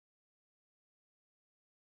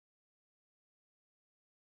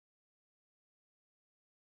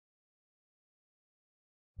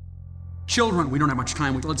Children, we don't have much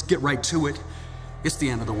time. Let's get right to it. It's the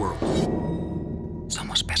end of the world.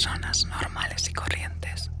 Somos personas normales y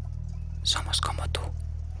corrientes. Somos como tú.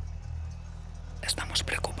 Estamos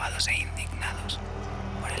preocupados e indignados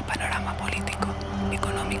por el panorama político,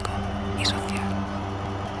 económico y social.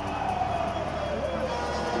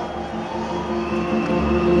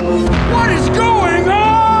 What is going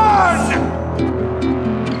on?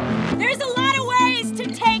 There's a lot of ways to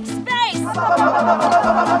take space.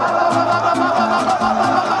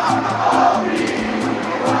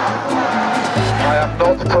 I am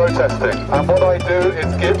not protesting, and what I do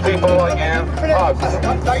is give people like you hugs.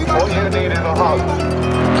 What you need is a hug.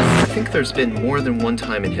 I think there's been more than one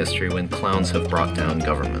time in history when clowns have brought down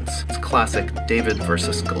governments. It's classic David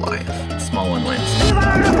versus Goliath. Small one wins.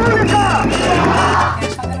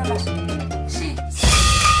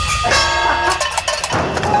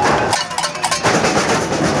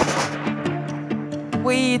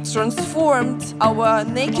 We transformed our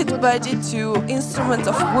naked body to instrument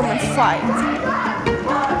of women's fight.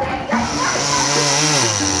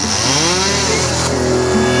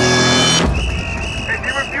 If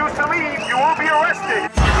you refuse to leave, you will be arrested.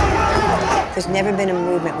 There's never been a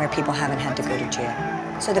movement where people haven't had to go to jail.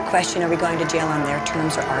 So the question, are we going to jail on their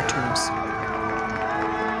terms or our terms?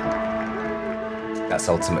 That's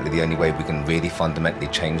ultimately the only way we can really fundamentally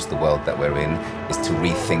change the world that we're in, is to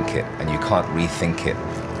rethink it. And you can't rethink it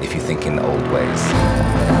if you think in the old ways.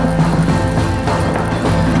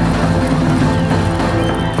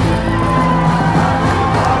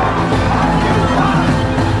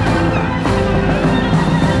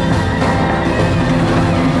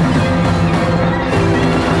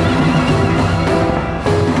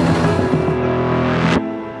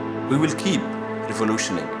 We will keep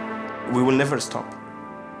revolutioning. We will never stop.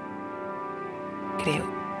 Creo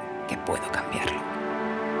que puedo cambiarlo.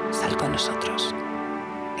 Sal con nosotros.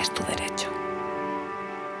 Es tu derecho.